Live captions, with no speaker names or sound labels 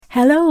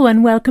Hello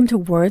and welcome to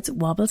Words,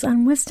 Wobbles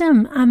and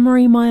Wisdom.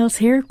 Anne-Marie Miles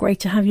here. Great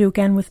to have you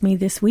again with me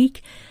this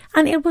week.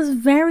 And it was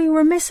very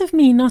remiss of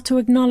me not to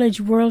acknowledge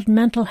World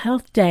Mental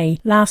Health Day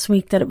last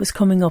week that it was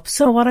coming up.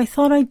 So what I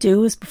thought I'd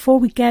do is before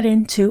we get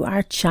into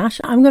our chat,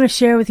 I'm going to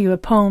share with you a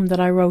poem that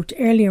I wrote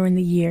earlier in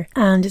the year.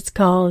 And it's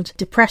called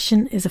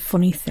Depression is a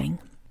Funny Thing.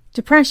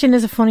 Depression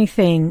is a funny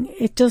thing.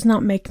 It does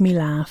not make me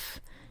laugh.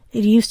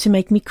 It used to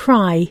make me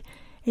cry.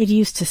 It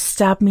used to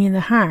stab me in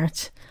the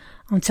heart.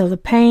 Until the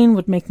pain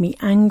would make me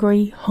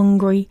angry,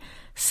 hungry,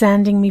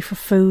 sending me for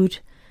food,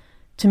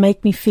 to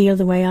make me feel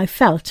the way I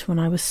felt when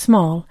I was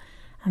small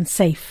and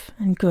safe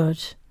and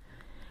good.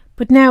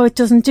 But now it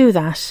doesn't do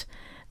that.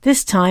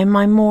 This time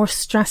I'm more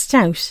stressed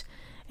out,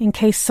 in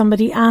case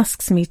somebody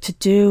asks me to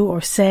do or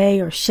say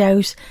or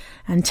shout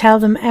and tell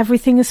them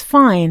everything is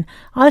fine.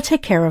 I'll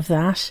take care of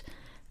that,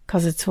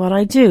 'cause it's what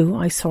I do.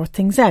 I sort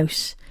things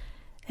out,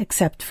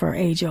 except for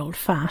age-old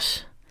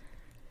fat.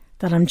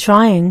 That I'm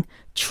trying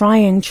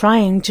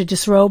to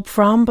disrobe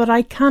from, but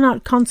I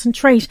cannot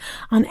concentrate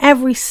on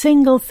every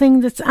single thing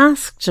that's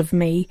asked of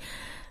me.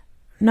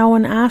 No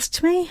one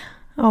asked me?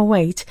 Oh,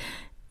 wait.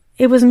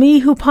 It was me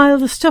who piled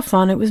the stuff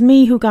on. It was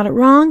me who got it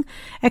wrong.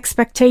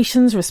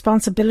 Expectations,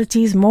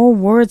 responsibilities, more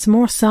words,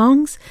 more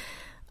songs.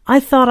 I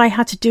thought I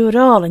had to do it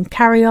all and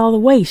carry all the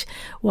weight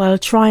while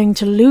trying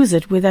to lose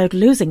it without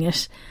losing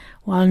it,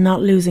 while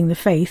not losing the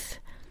faith.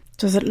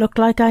 Does it look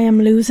like I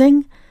am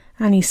losing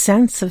any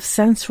sense of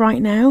sense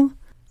right now?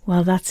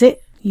 Well, that's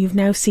it. You've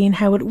now seen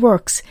how it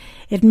works.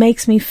 It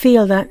makes me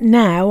feel that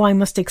now I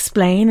must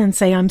explain and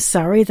say I'm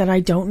sorry that I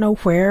don't know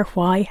where,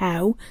 why,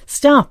 how.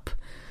 Stop.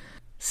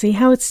 See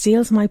how it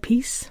steals my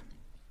peace?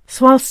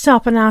 So I'll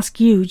stop and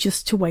ask you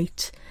just to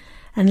wait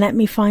and let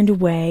me find a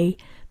way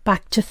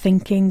back to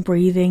thinking,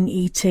 breathing,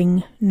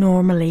 eating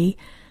normally.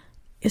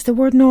 Is the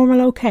word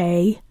normal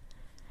okay?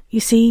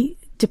 You see,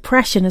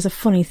 depression is a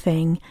funny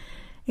thing.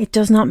 It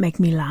does not make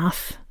me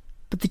laugh,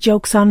 but the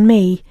joke's on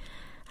me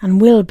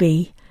and will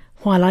be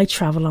while I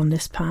travel on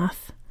this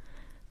path,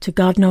 to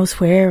God knows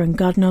where and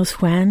God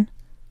knows when.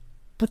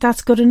 But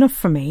that's good enough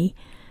for me,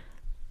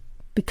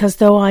 because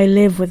though I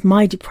live with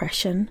my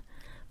depression,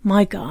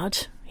 my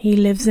God, He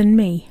lives in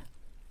me.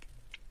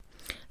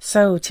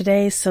 So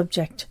today's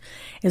subject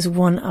is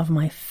one of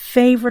my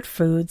favourite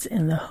foods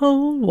in the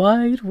whole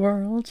wide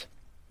world.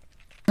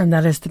 And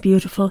that is the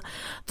beautiful,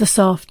 the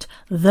soft,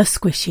 the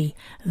squishy,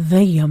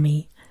 the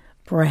yummy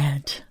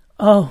bread.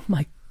 Oh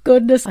my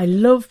goodness, I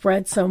love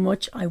bread so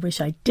much. I wish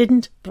I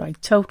didn't, but I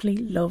totally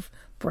love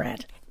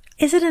bread.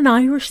 Is it an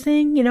Irish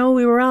thing? You know,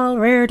 we were all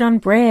reared on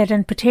bread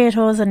and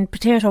potatoes and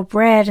potato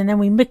bread, and then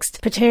we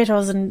mixed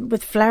potatoes and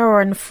with flour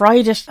and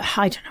fried it.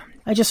 I don't know.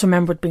 I just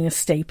remember it being a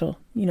staple,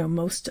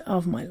 most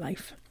of my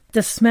life.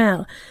 The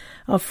smell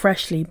of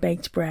freshly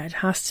baked bread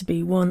has to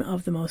be one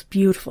of the most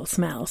beautiful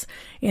smells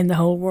in the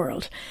whole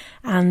world.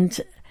 And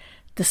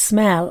the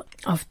smell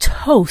of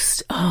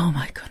toast, oh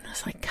my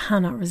goodness, I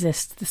cannot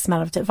resist the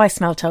smell of it. If I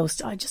smell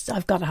toast,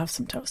 I've got to have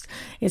some toast.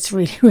 It's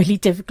really, really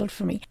difficult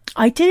for me.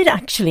 I did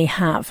actually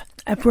have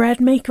a bread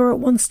maker at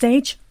one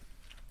stage,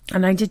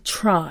 and I did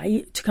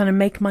try to kind of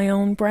make my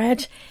own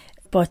bread,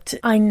 but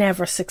I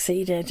never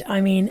succeeded.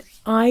 I mean,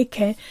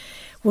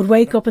 would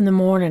wake up in the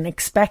morning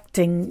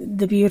expecting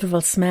the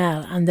beautiful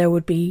smell, and there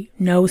would be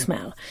no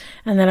smell.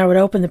 And then I would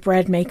open the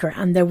bread maker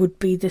and there would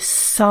be this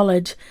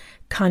solid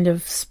kind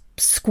of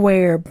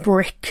square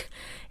brick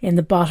in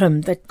the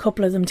bottom. That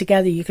couple of them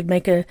together, you could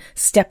make a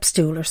step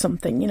stool or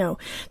something.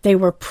 They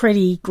were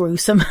pretty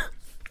gruesome.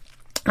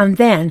 And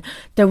then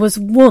there was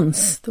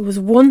once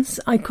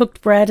I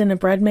cooked bread in a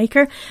bread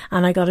maker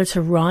and I got it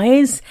to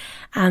rise,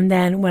 and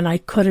then when I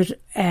cut it,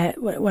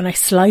 when I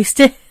sliced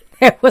it,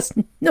 there was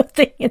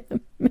nothing in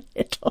the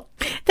middle.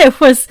 There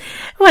was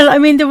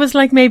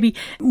like maybe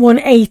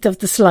 1/8 of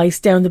the slice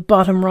down the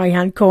bottom right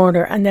hand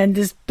corner, and then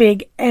this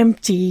big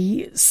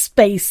empty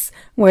space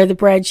where the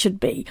bread should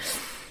be.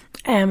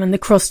 And the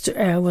crust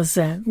was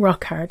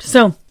rock hard.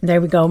 So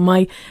there we go.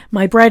 My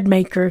bread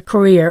maker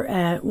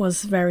career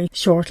was very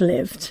short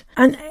lived,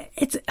 and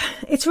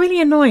it's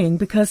really annoying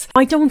because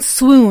I don't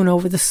swoon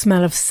over the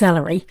smell of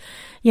celery.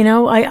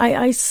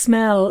 I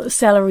smell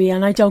celery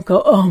and I don't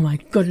go, oh my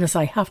goodness,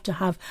 I have to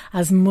have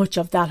as much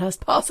of that as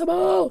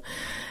possible.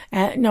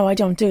 No, I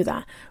don't do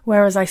that.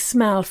 Whereas I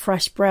smell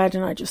fresh bread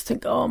and I just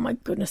think, oh my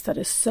goodness, that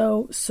is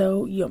so,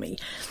 so yummy.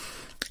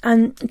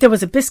 And there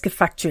was a biscuit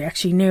factory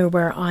actually near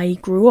where I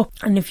grew up.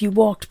 And if you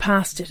walked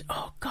past it,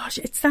 oh gosh,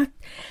 it's that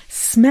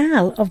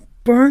smell of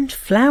burnt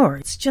flour.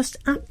 It's just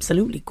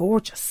absolutely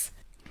gorgeous.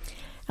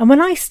 And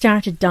when I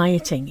started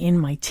dieting in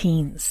my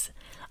teens,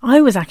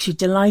 I was actually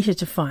delighted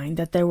to find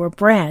that there were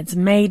breads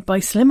made by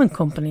slimming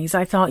companies.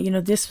 I thought,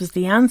 this was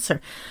the answer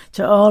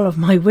to all of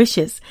my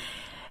wishes.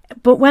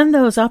 But when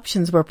those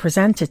options were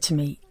presented to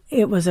me,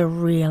 it was a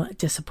real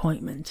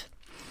disappointment.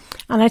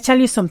 And I tell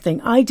you something,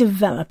 I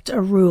developed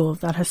a rule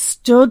that has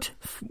stood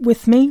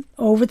with me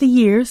over the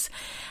years,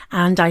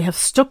 and I have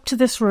stuck to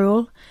this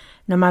rule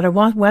no matter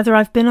what, whether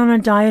I've been on a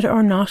diet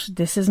or not.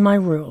 This is my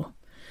rule.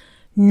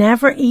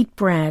 Never eat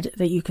bread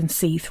that you can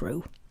see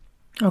through.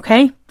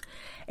 Okay?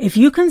 If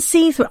you can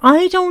see through,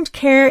 I don't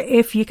care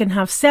if you can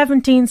have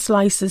 17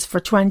 slices for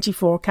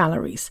 24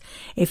 calories.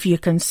 If you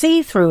can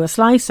see through a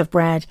slice of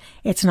bread,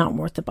 it's not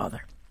worth the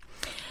bother.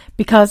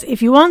 Because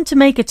if you want to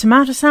make a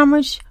tomato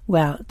sandwich,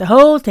 well, the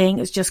whole thing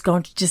is just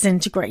going to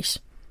disintegrate.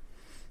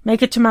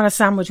 Make a tomato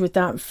sandwich with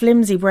that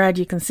flimsy bread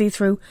you can see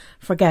through,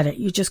 forget it.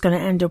 You're just going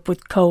to end up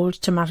with cold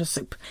tomato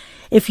soup.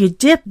 If you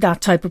dip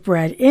that type of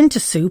bread into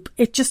soup,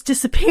 it just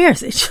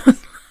disappears. It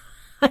just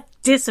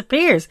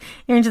disappears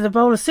into the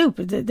bowl of soup.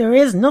 There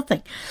is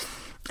nothing.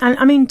 And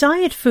I mean,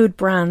 diet food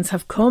brands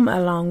have come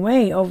a long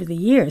way over the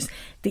years.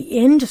 The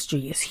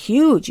industry is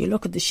huge. You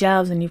look at the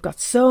shelves and you've got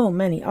so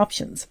many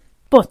options.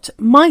 But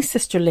my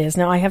sister Liz,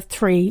 now I have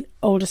 3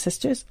 older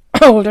sisters,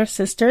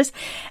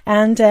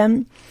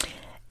 and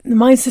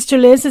my sister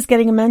Liz is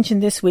getting a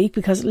mention this week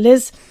because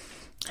Liz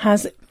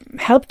has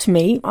helped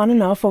me on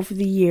and off over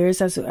the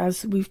years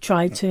as we've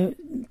tried to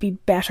be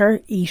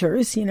better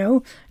eaters,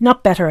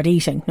 not better at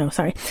eating,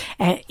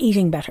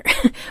 eating better.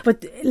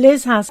 But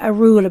Liz has a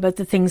rule about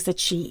the things that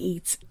she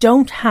eats.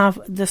 Don't have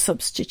the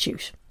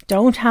substitute.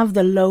 Don't have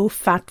the low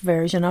fat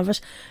version of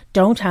it.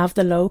 Don't have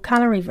the low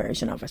calorie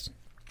version of it.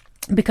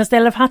 Because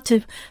they'll have had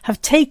to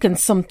have taken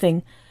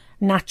something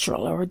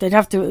natural, or they'd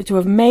have to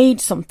have made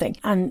something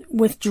and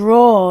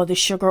withdraw the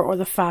sugar or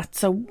the fat.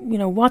 So,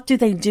 what do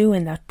they do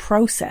in that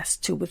process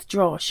to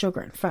withdraw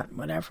sugar and fat and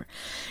whatever?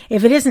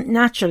 If it isn't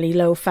naturally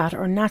low fat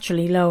or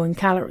naturally low in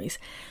calories,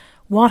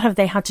 what have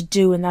they had to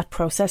do in that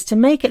process to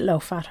make it low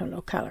fat or low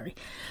calorie?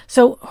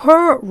 So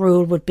her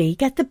rule would be,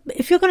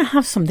 if you're going to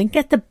have something,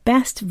 get the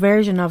best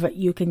version of it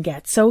you can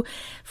get. So,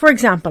 for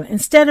example,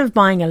 instead of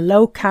buying a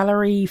low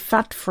calorie,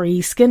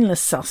 fat-free,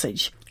 skinless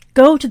sausage,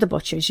 go to the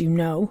butcher's,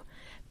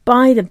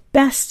 buy the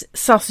best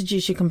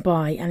sausages you can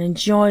buy and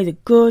enjoy the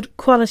good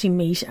quality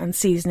meat and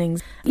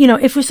seasonings.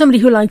 If you're somebody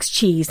who likes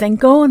cheese, then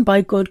go and buy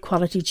good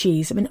quality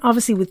cheese. I mean,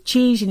 obviously with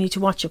cheese, you need to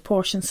watch your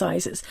portion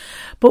sizes,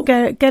 but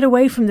get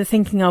away from the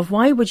thinking of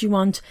why would you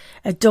want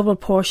a double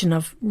portion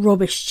of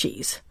rubbish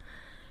cheese?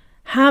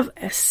 Have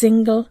a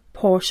single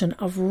portion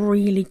of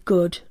really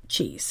good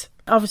cheese.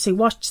 Obviously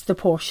watch the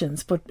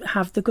portions, but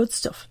have the good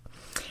stuff.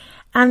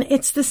 And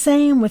it's the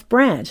same with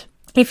bread.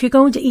 If you're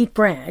going to eat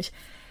bread,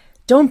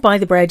 don't buy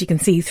the bread you can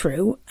see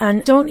through,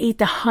 and don't eat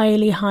the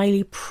highly,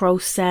 highly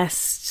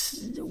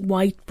processed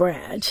white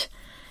bread,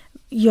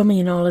 yummy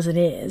and all as it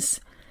is.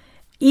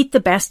 Eat the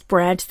best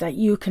bread that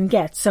you can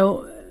get.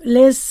 So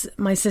Liz,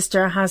 my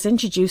sister, has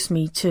introduced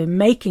me to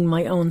making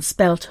my own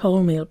spelt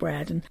wholemeal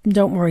bread. And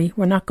don't worry,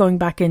 we're not going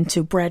back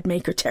into bread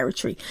maker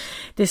territory.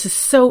 This is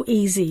so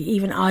easy,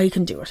 even I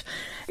can do it.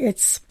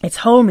 It's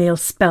wholemeal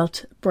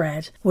spelt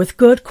bread with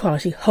good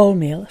quality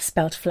wholemeal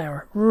spelt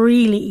flour.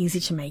 Really easy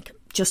to make.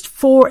 Just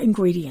 4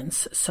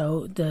 ingredients.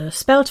 So the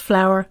spelt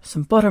flour,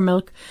 some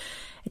buttermilk,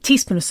 a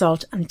teaspoon of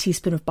salt and a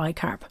teaspoon of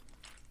bicarb.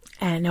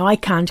 Now I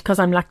can't, because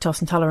I'm lactose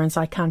intolerant,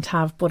 I can't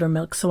have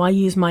buttermilk. So I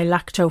use my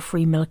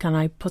lacto-free milk and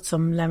I put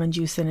some lemon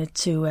juice in it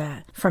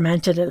to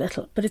ferment it a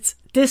little. But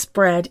this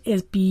bread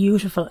is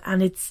beautiful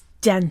and it's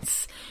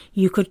dense.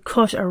 You could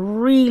cut a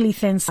really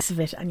thin slice of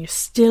it and you're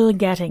still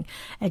getting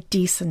a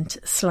decent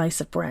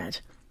slice of bread.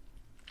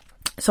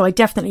 So I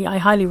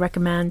highly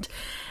recommend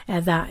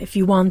that. If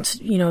you want,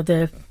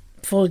 the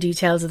full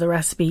details of the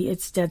recipe,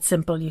 it's dead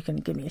simple. You can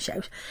give me a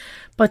shout.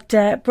 But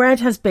bread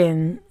has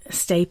been a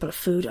staple of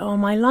food all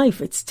my life.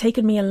 It's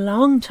taken me a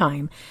long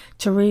time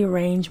to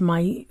rearrange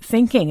my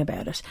thinking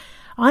about it.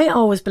 I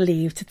always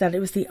believed that it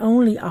was the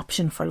only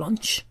option for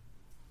lunch.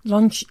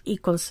 Lunch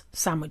equals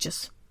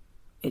sandwiches.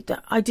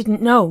 I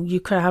didn't know you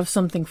could have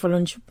something for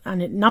lunch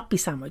and it not be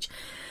sandwich.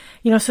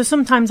 So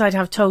sometimes I'd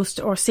have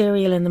toast or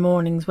cereal in the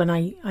mornings when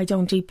I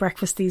don't eat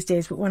breakfast these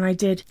days, but when I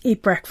did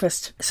eat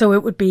breakfast. So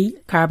it would be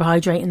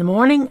carbohydrate in the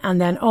morning and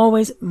then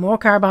always more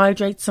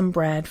carbohydrate, some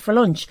bread for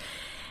lunch.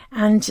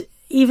 And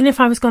even if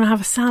I was going to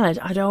have a salad,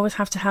 I'd always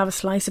have to have a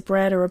slice of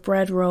bread or a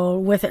bread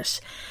roll with it.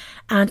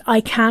 And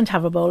I can't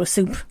have a bowl of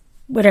soup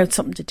without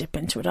something to dip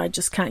into it. I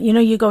just can't.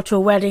 You go to a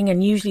wedding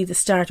and usually the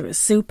starter is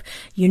soup.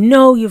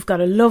 You've got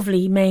a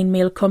lovely main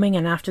meal coming,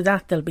 and after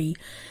that there'll be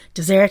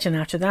dessert, and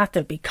after that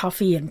there'll be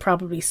coffee and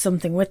probably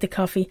something with the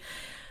coffee.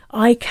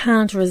 I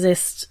can't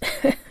resist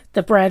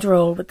the bread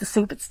roll with the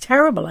soup. It's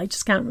terrible. I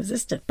just can't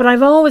resist it. But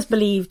I've always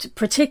believed,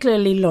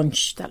 particularly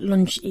lunch, that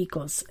lunch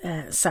equals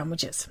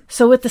sandwiches.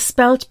 So with the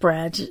spelt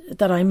bread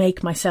that I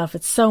make myself,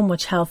 it's so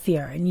much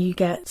healthier and you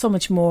get so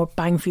much more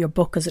bang for your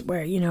buck, as it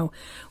were,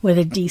 with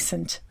a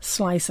decent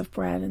slice of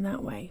bread in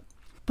that way.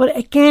 But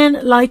again,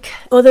 like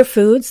other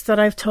foods that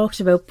I've talked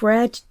about,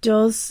 bread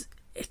does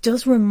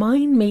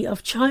remind me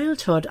of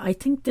childhood.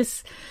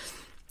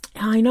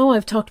 I know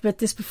I've talked about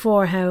this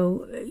before,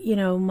 how,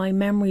 my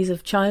memories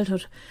of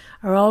childhood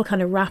are all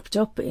kind of wrapped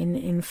up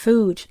in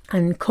food,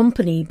 and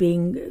company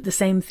being the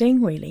same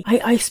thing, really.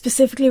 I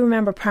specifically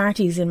remember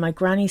parties in my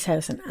granny's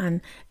house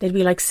and they'd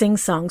be like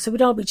sing-songs. So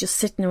we'd all be just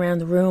sitting around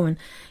the room and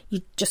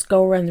you'd just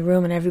go around the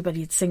room and everybody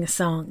would sing a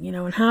song,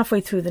 and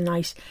halfway through the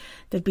night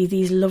there'd be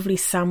these lovely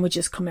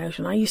sandwiches come out,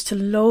 and I used to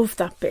love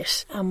that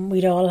bit. And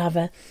we'd all have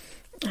a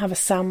have a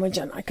sandwich,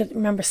 and I could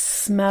remember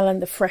smelling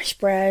the fresh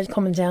bread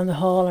coming down the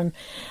hall, and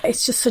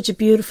it's just such a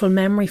beautiful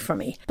memory for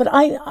me. But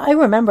I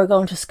remember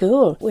going to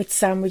school with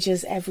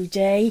sandwiches every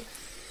day.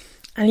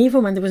 And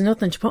even when there was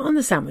nothing to put on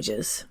the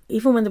sandwiches,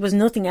 even when there was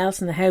nothing else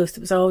in the house,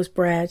 there was always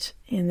bread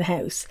in the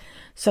house.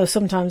 So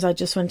sometimes I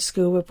just went to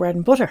school with bread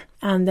and butter.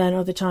 And then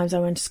other times I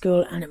went to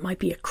school and it might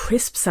be a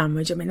crisp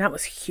sandwich. I mean, that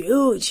was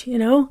huge, you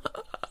know.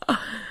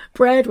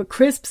 Bread with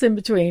crisps in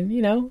between,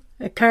 you know,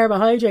 a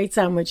carbohydrate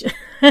sandwich.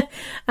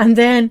 And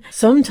then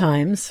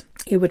sometimes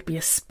it would be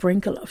a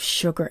sprinkle of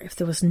sugar if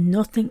there was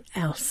nothing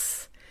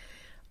else.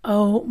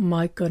 Oh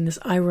my goodness,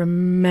 I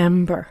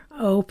remember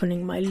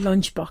opening my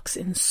lunchbox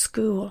in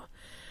school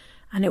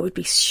and it would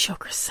be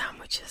sugar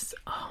sandwiches.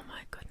 Oh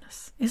my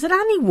goodness. Is it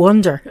any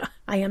wonder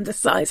I am the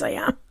size I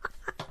am?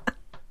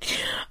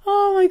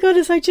 Oh my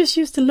goodness, I just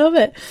used to love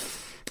it.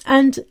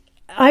 And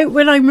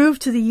when I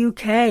moved to the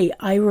UK,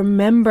 I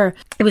remember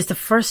it was the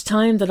first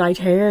time that I'd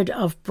heard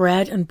of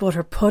bread and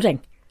butter pudding.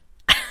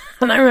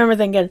 And I remember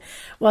thinking,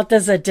 what,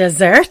 there's a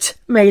dessert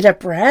made of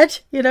bread,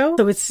 you know?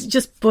 So it's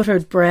just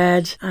buttered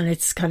bread and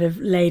it's kind of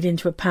laid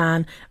into a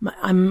pan.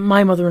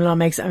 My mother-in-law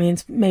makes it, I mean,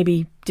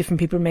 maybe different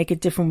people make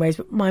it different ways,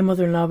 but my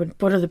mother-in-law would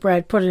butter the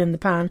bread, put it in the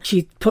pan.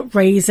 She'd put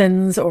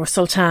raisins or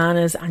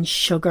sultanas and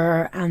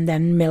sugar and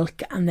then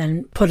milk and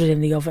then put it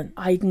in the oven.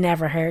 I'd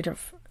never heard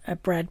of a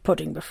bread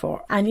pudding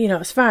before. And, you know,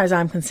 as far as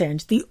I'm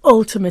concerned, the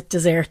ultimate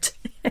dessert.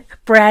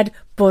 Bread,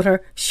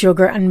 butter,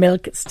 sugar and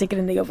milk, stick it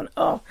in the oven.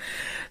 Oh,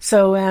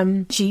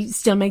 so she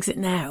still makes it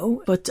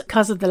now, but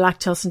because of the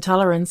lactose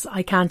intolerance,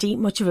 I can't eat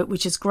much of it,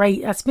 which is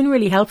great. That's been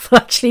really helpful,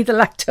 actually, the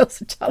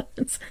lactose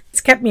intolerance.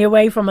 It's kept me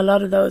away from a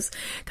lot of those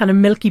kind of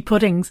milky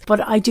puddings,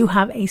 but I do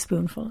have a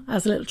spoonful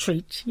as a little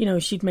treat. You know,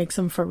 she'd make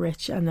some for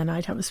Rich and then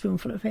I'd have a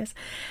spoonful of his.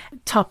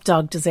 Top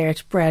dog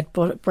dessert, bread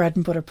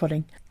and butter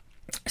pudding.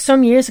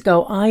 Some years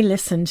ago, I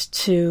listened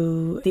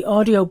to the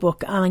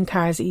audiobook Alan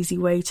Carr's Easy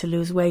Way to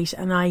Lose Weight,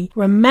 and I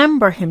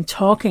remember him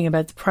talking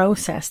about the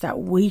process that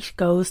wheat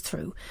goes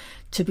through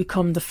to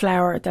become the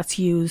flour that's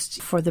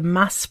used for the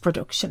mass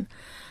production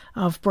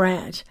of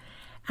bread.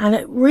 And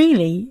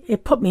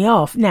it put me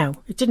off. Now,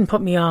 it didn't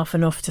put me off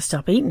enough to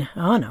stop eating it.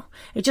 Oh no,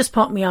 it just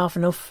put me off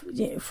enough,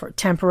 you know, for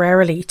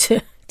temporarily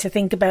to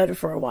think about it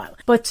for a while.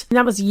 But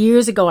that was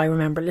years ago, I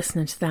remember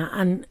listening to that.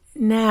 And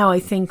now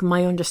I think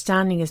my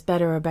understanding is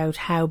better about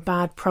how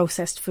bad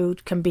processed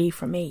food can be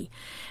for me.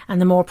 And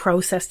the more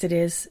processed it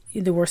is,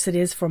 the worse it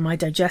is for my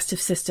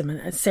digestive system.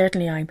 And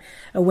certainly I'm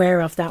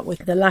aware of that with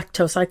the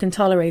lactose. I can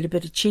tolerate a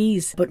bit of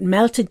cheese, but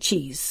melted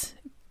cheese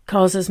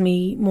causes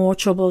me more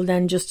trouble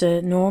than just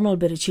a normal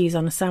bit of cheese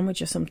on a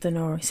sandwich or something.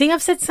 Or see,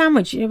 I've said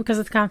sandwich, you know, because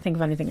I can't think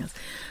of anything else.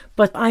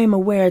 But I am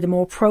aware the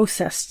more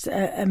processed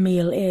a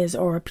meal is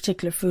or a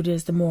particular food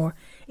is, the more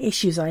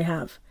issues I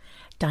have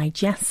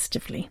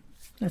digestively.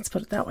 Let's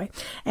put it that way.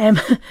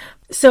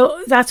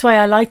 So that's why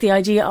I like the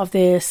idea of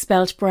the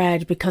spelt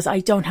bread, because I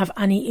don't have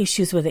any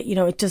issues with it. You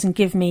know, it doesn't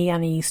give me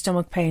any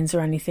stomach pains or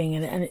anything.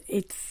 And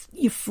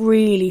you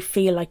really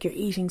feel like you're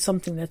eating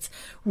something that's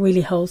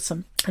really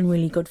wholesome and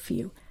really good for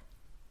you.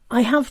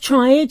 I have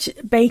tried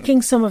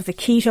baking some of the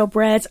keto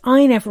breads.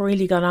 I never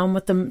really got on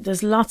with them.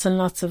 There's lots and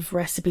lots of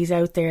recipes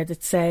out there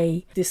that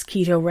say this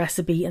keto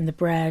recipe and the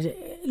bread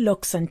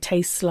looks and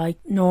tastes like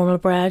normal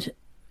bread.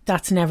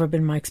 That's never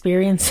been my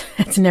experience.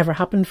 It's never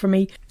happened for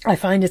me. I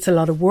find it's a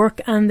lot of work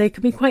and they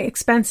can be quite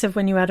expensive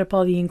when you add up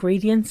all the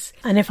ingredients.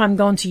 And if I'm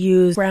going to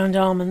use ground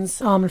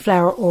almonds, almond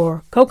flour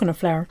or coconut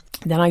flour,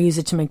 then I use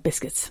it to make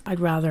biscuits.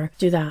 I'd rather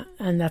do that.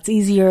 And that's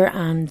easier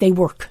and they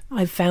work.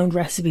 I've found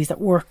recipes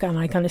that work and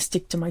I kind of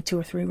stick to my 2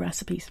 or 3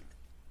 recipes.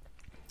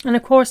 And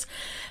of course,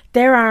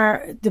 there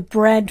are the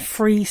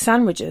bread-free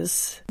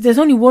sandwiches. There's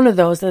only one of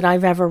those that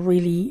I've ever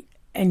really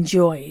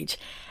enjoyed,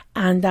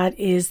 and that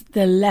is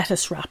the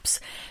lettuce wraps.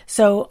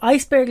 So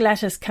iceberg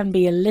lettuce can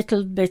be a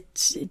little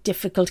bit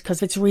difficult because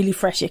if it's really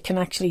fresh, it can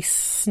actually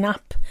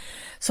snap.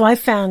 So I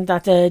found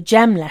that the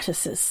gem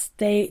lettuces,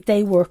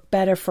 they work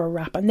better for a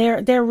wrap, and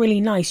they're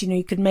really nice. You know,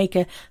 you could make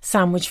a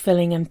sandwich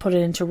filling and put it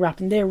into a wrap,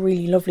 and they're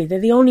really lovely. They're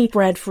the only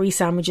bread-free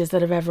sandwiches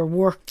that have ever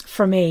worked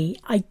for me.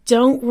 I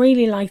don't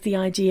really like the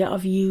idea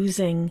of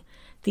using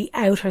the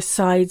outer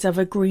sides of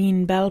a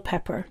green bell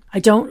pepper. I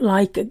don't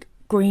like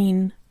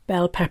green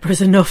bell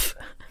peppers enough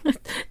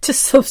to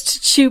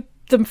substitute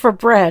them for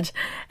bread.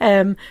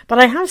 But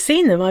I have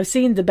seen them. I've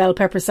seen the bell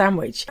pepper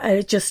sandwich.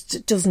 It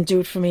just doesn't do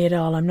it for me at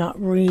all. I'm not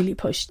really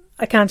pushed.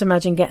 I can't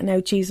imagine getting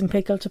out cheese and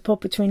pickle to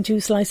put between 2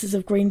 slices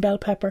of green bell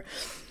pepper.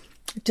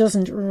 It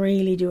doesn't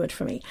really do it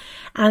for me.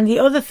 And the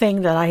other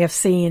thing that I have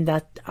seen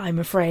that I'm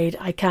afraid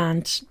I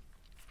can't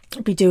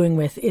be doing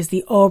with is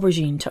the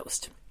aubergine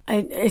toast.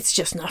 It's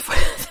just not,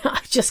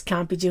 I just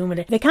can't be doing with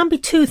it. They can't be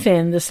too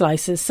thin, the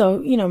slices.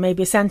 So, you know,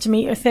 maybe a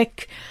centimetre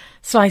thick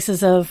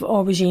slices of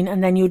aubergine,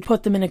 and then you'd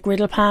put them in a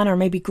griddle pan or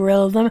maybe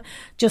grill them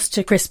just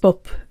to crisp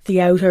up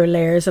the outer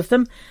layers of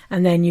them,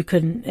 and then you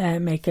can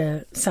make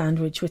a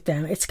sandwich with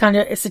them. It's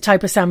the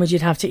type of sandwich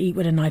you'd have to eat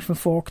with a knife and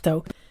fork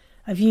though.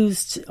 I've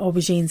used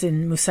aubergines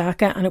in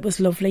moussaka and it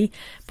was lovely,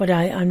 but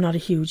I'm not a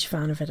huge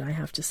fan of it, I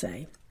have to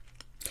say.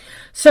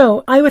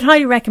 So I would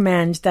highly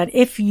recommend that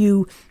if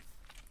you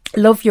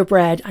love your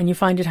bread and you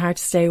find it hard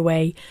to stay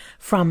away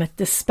from it,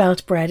 the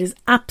spelt bread is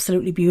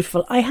absolutely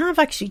beautiful. I have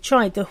actually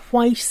tried the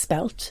white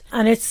spelt,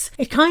 and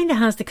it kind of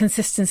has the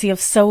consistency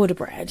of soda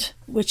bread,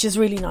 which is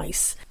really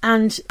nice.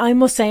 And I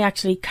must say,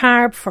 actually,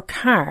 carb for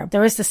carb,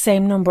 there is the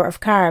same number of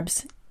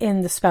carbs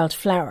in the spelt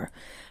flour,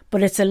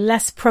 but it's a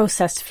less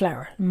processed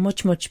flour,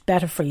 much, much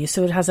better for you.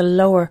 So it has a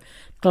lower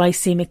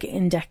glycemic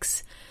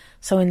index.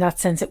 So in that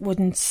sense, it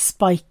wouldn't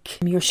spike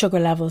your sugar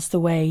levels the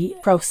way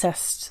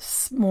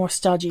processed, more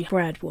stodgy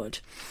bread would.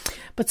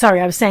 But sorry,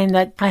 I was saying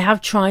that I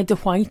have tried the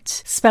white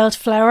spelt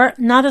flour.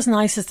 Not as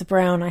nice as the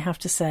brown, I have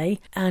to say.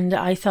 And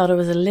I thought it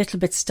was a little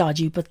bit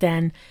stodgy, but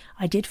then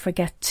I did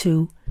forget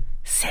to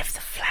sieve the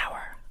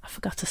flour. I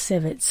forgot to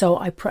sieve it. So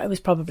it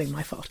was probably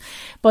my fault.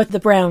 But the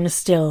brown is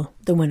still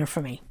the winner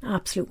for me.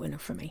 Absolute winner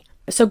for me.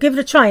 So give it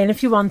a try, and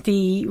if you want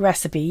the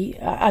recipe,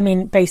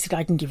 basically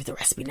I can give you the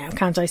recipe now,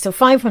 can't I? So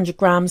 500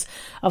 grams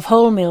of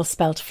wholemeal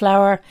spelt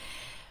flour,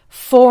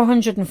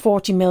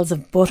 440 mils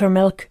of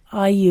buttermilk.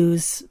 I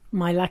use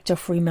my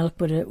lacto-free milk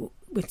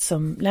with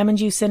some lemon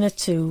juice in it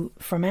to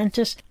ferment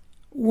it.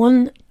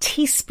 1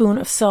 teaspoon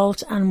of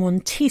salt and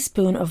 1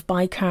 teaspoon of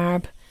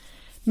bicarb.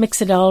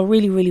 Mix it all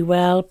really, really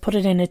well. Put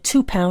it in a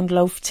 2-pound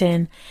loaf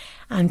tin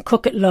and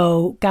cook it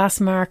low. Gas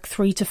mark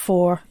 3 to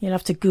 4. You'll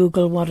have to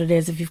Google what it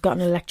is if you've got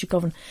an electric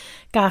oven.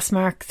 Gas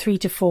mark 3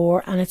 to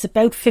 4, and it's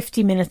about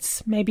 50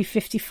 minutes, maybe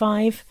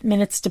 55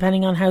 minutes,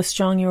 depending on how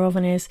strong your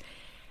oven is,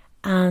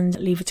 and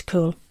leave it to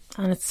cool.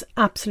 And it's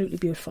absolutely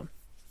beautiful.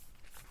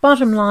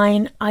 Bottom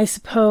line, I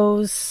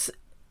suppose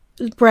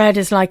bread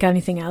is like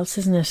anything else,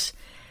 isn't it?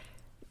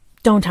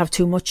 Don't have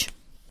too much.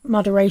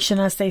 Moderation,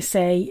 as they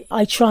say.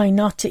 I try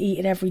not to eat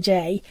it every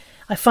day.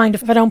 I find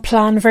if I don't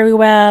plan very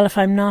well, if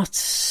I'm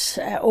not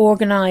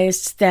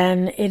organised,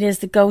 then it is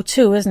the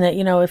go-to, isn't it?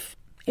 You know,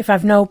 if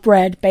I've no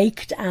bread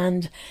baked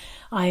and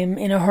I'm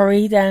in a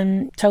hurry,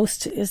 then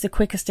toast is the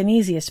quickest and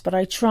easiest. But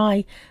I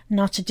try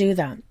not to do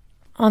that.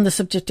 On the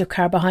subject of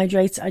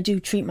carbohydrates, I do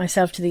treat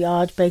myself to the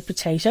odd baked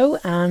potato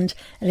and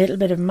a little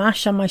bit of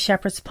mash on my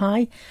shepherd's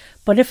pie.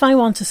 But if I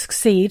want to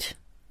succeed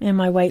in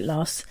my weight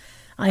loss,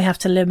 I have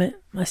to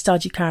limit my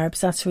stodgy carbs.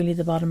 That's really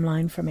the bottom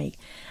line for me.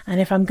 And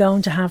if I'm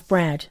going to have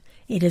bread,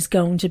 it is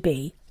going to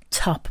be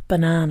top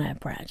banana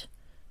bread.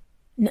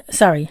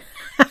 Sorry,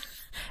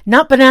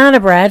 not banana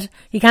bread.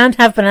 You can't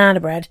have banana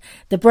bread.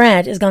 The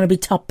bread is going to be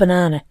top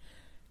banana.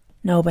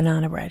 No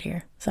banana bread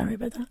here. Sorry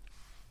about that.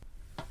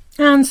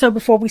 And so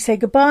before we say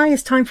goodbye,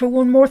 it's time for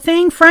one more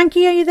thing.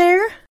 Frankie, are you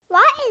there?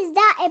 What is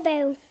that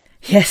about?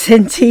 Yes,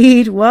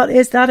 indeed. What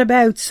is that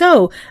about?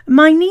 So,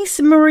 my niece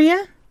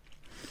Maria,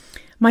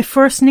 my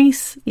first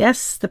niece,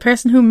 yes, the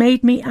person who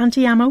made me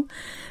Auntie Amo,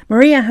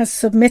 Maria has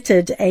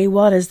submitted a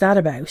what is that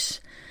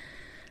about?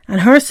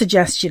 And her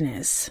suggestion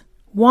is,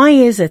 why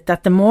is it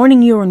that the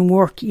morning you're in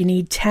work you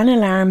need 10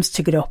 alarms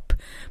to get up,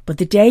 but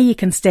the day you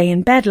can stay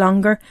in bed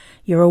longer,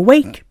 you're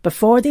awake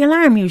before the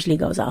alarm usually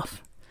goes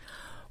off?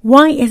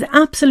 Why is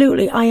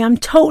absolutely, I am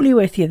totally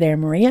with you there,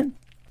 Maria.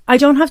 I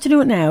don't have to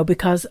do it now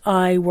because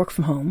I work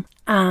from home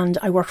and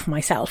I work for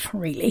myself,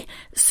 really.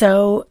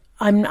 So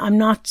I'm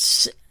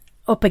not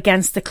up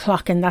against the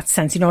clock in that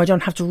sense. You know, I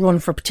don't have to run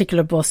for a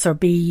particular bus or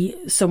be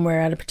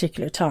somewhere at a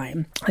particular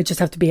time. I just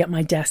have to be at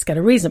my desk at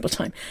a reasonable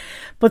time.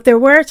 But there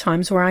were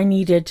times where I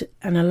needed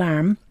an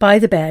alarm by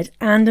the bed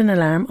and an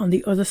alarm on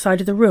the other side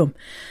of the room.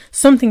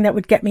 Something that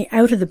would get me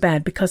out of the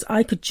bed because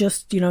I could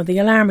just, the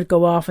alarm would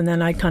go off and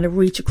then I'd kind of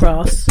reach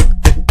across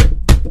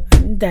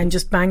and then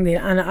just bang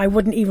and I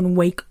wouldn't even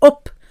wake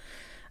up.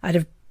 I'd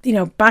have,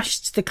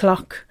 bashed the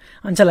clock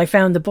until I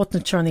found the button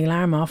to turn the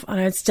alarm off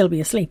and I'd still be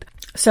asleep.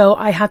 So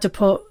I had to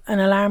put an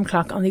alarm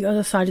clock on the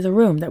other side of the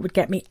room that would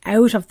get me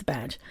out of the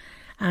bed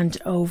and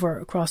over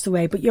across the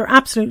way. But you're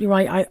absolutely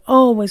right. I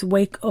always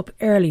wake up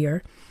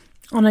earlier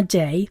on a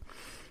day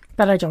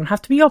that I don't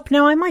have to be up.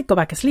 Now, I might go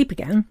back asleep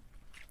again,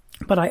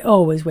 but I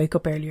always wake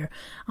up earlier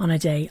on a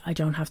day I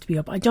don't have to be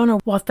up. I don't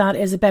know what that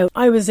is about.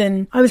 I was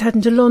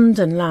heading to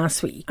London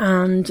last week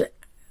and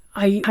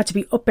I had to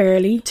be up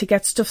early to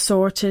get stuff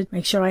sorted,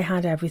 make sure I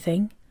had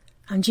everything.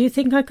 And do you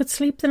think I could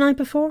sleep the night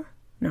before?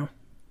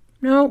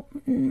 No,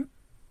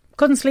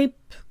 couldn't sleep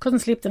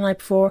the night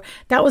before.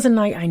 That was a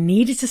night I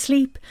needed to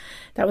sleep.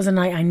 That was a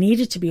night I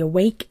needed to be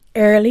awake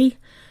early.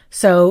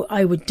 So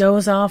I would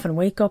doze off and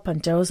wake up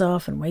and doze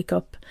off and wake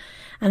up.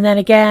 And then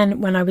again,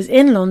 when I was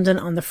in London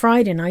on the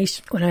Friday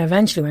night, when I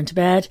eventually went to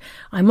bed,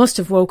 I must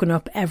have woken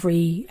up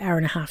every hour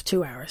and a half,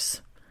 2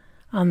 hours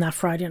on that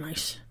Friday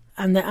night.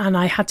 And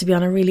I had to be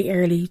on a really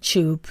early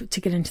tube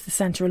to get into the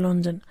centre of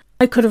London.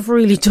 I could have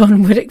really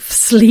done with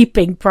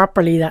sleeping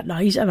properly that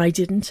night, and I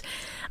didn't.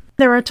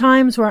 There are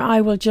times where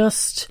I will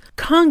just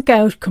conk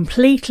out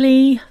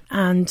completely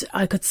and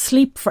I could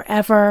sleep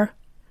forever,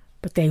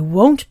 but they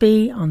won't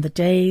be on the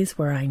days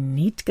where I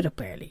need to get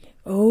up early.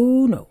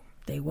 Oh no,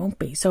 they won't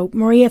be. So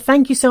Maria,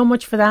 thank you so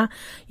much for that.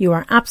 You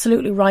are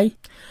absolutely right.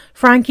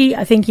 Frankie,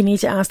 I think you need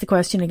to ask the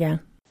question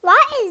again.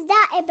 What is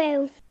that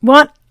about?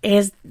 What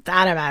is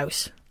that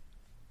about?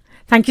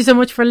 Thank you so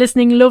much for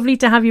listening. Lovely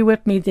to have you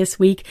with me this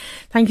week.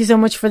 Thank you so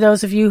much for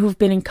those of you who've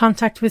been in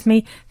contact with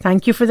me.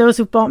 Thank you for those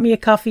who've bought me a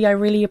coffee. I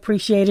really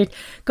appreciate it.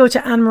 Go to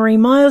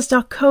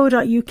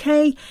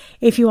annemariemiles.co.uk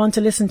if you want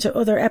to listen to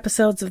other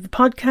episodes of the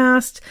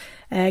podcast.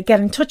 Get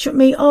in touch with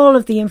me. All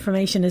of the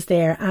information is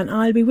there, and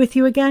I'll be with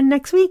you again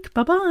next week.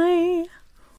 Bye bye.